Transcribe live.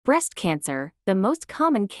Breast cancer, the most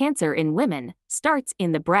common cancer in women, starts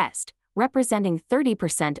in the breast, representing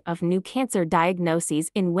 30% of new cancer diagnoses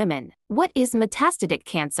in women. What is metastatic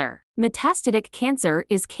cancer? Metastatic cancer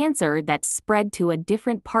is cancer that spread to a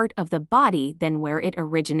different part of the body than where it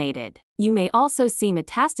originated. You may also see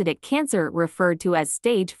metastatic cancer referred to as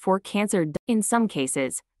stage 4 cancer. In some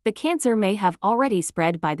cases, the cancer may have already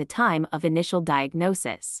spread by the time of initial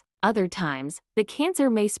diagnosis. Other times, the cancer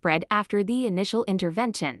may spread after the initial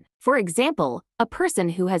intervention. For example, a person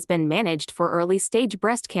who has been managed for early-stage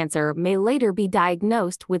breast cancer may later be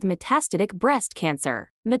diagnosed with metastatic breast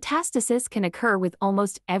cancer. Metastasis can occur with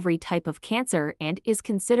almost every type of cancer and is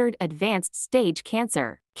considered advanced stage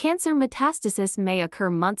cancer. Cancer metastasis may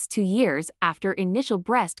occur months to years after initial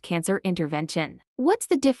breast cancer intervention. What's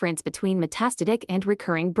the difference between metastatic and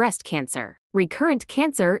recurring breast cancer? Recurrent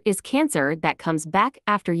cancer is cancer that comes back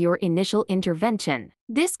after your initial intervention.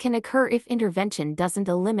 This can occur if intervention doesn't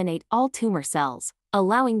eliminate all tumor cells,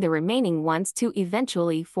 allowing the remaining ones to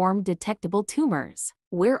eventually form detectable tumors.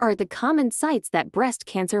 Where are the common sites that breast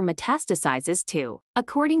cancer metastasizes to?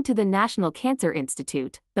 According to the National Cancer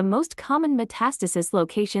Institute, the most common metastasis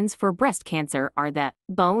locations for breast cancer are the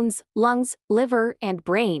bones, lungs, liver, and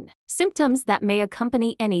brain. Symptoms that may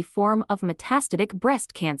accompany any form of metastatic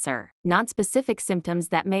breast cancer. Nonspecific symptoms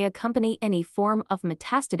that may accompany any form of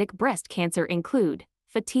metastatic breast cancer include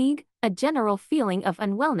fatigue, a general feeling of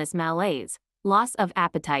unwellness, malaise, loss of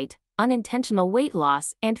appetite, unintentional weight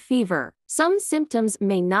loss, and fever. Some symptoms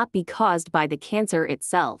may not be caused by the cancer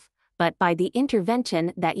itself, but by the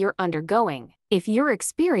intervention that you're undergoing. If you're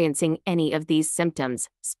experiencing any of these symptoms,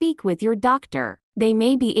 speak with your doctor. They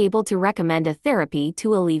may be able to recommend a therapy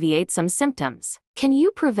to alleviate some symptoms. Can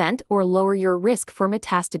you prevent or lower your risk for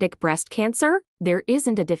metastatic breast cancer? There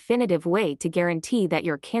isn't a definitive way to guarantee that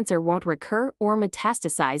your cancer won't recur or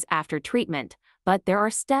metastasize after treatment, but there are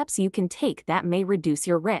steps you can take that may reduce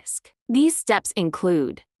your risk. These steps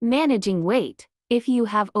include managing weight. If you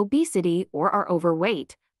have obesity or are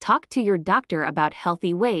overweight, talk to your doctor about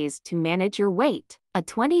healthy ways to manage your weight. A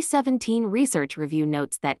 2017 research review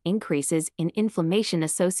notes that increases in inflammation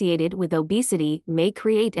associated with obesity may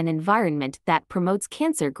create an environment that promotes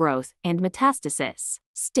cancer growth and metastasis.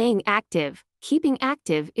 Staying active. Keeping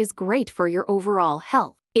active is great for your overall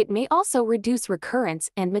health. It may also reduce recurrence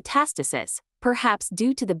and metastasis, perhaps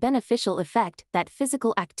due to the beneficial effect that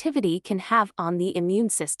physical activity can have on the immune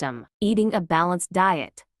system. Eating a balanced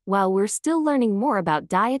diet. While we're still learning more about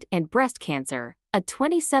diet and breast cancer, a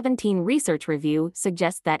 2017 research review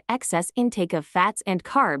suggests that excess intake of fats and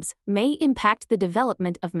carbs may impact the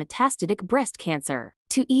development of metastatic breast cancer.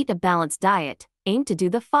 To eat a balanced diet, aim to do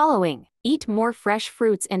the following: eat more fresh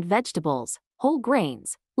fruits and vegetables, whole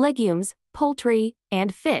grains, legumes, poultry,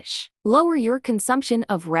 and fish. Lower your consumption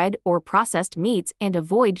of red or processed meats and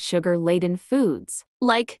avoid sugar-laden foods.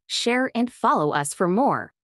 Like, share, and follow us for more.